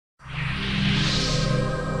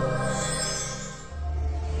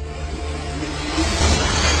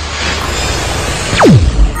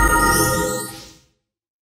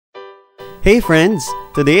Hey friends!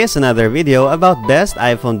 Today is another video about best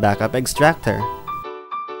iPhone backup extractor.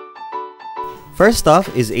 First off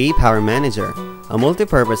is Power Manager, a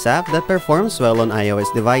multi-purpose app that performs well on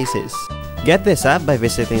iOS devices. Get this app by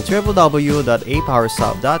visiting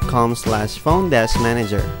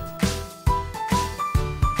www.apowerstop.com/phone-manager.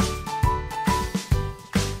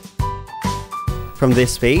 From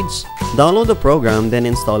this page, download the program then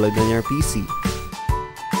install it on your PC.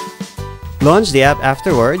 Launch the app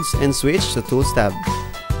afterwards and switch to Tools tab.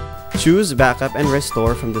 Choose Backup and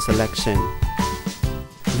Restore from the selection.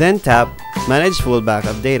 Then tap Manage Full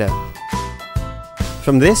Backup Data.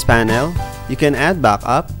 From this panel, you can add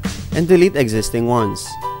backup and delete existing ones.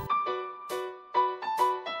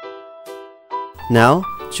 Now,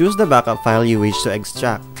 choose the backup file you wish to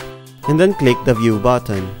extract, and then click the View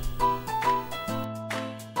button.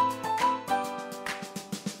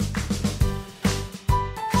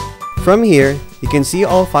 From here, you can see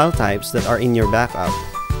all file types that are in your backup.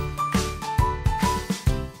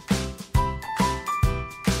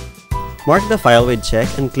 Mark the file with check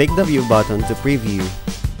and click the View button to preview.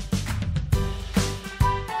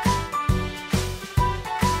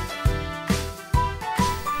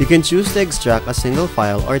 You can choose to extract a single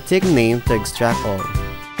file or tick Name to extract all.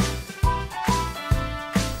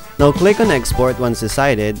 Now click on Export once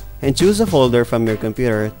decided and choose a folder from your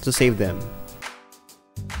computer to save them.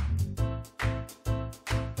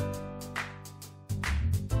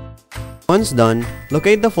 Once done,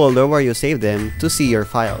 locate the folder where you saved them to see your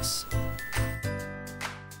files.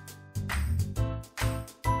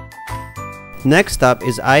 Next up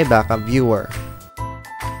is iBackup Viewer.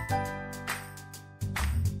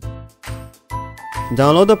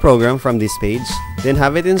 Download the program from this page, then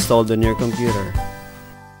have it installed on your computer.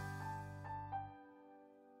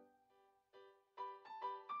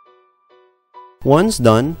 Once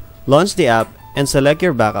done, launch the app and select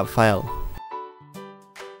your backup file.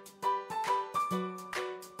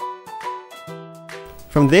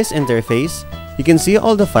 From this interface, you can see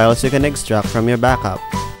all the files you can extract from your backup.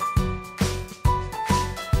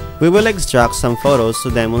 We will extract some photos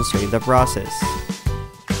to demonstrate the process.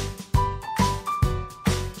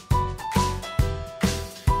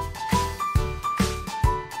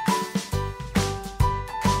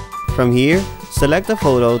 From here, select a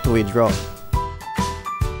photo to withdraw.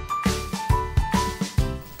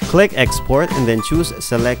 Click Export and then choose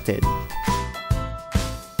Selected.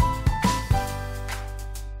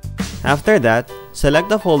 After that, select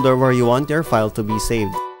the folder where you want your file to be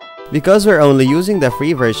saved. Because we're only using the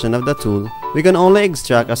free version of the tool, we can only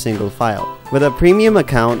extract a single file, but a premium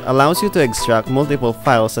account allows you to extract multiple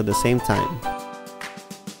files at the same time.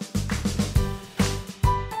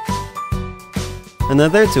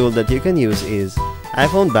 Another tool that you can use is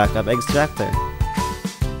iPhone Backup Extractor.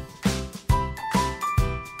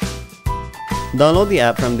 Download the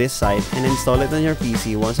app from this site and install it on your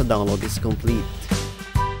PC once the download is complete.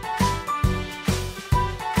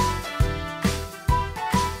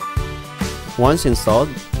 Once installed,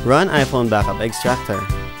 run iPhone Backup Extractor.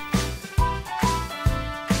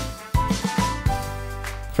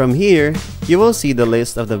 From here, you will see the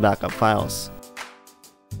list of the backup files.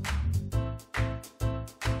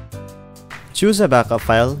 Choose a backup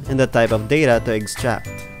file and the type of data to extract.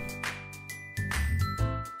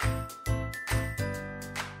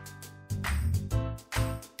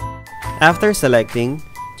 After selecting,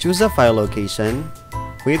 choose a file location.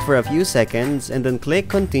 Wait for a few seconds and then click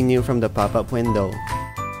Continue from the pop-up window.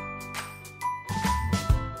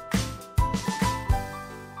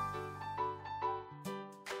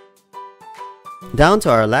 Down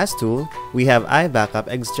to our last tool, we have iBackup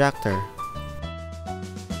Extractor.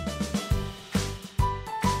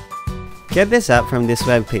 Get this app from this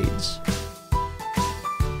web page.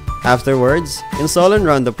 Afterwards, install and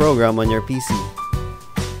run the program on your PC.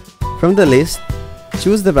 From the list,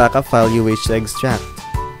 choose the backup file you wish to extract.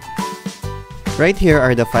 Right here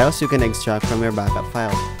are the files you can extract from your backup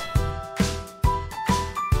file.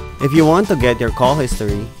 If you want to get your call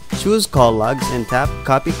history, choose Call Logs and tap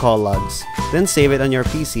Copy Call Logs, then save it on your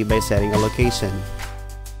PC by setting a location.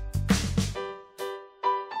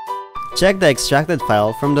 Check the extracted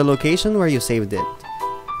file from the location where you saved it.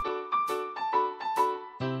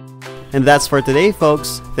 And that's for today,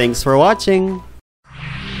 folks. Thanks for watching!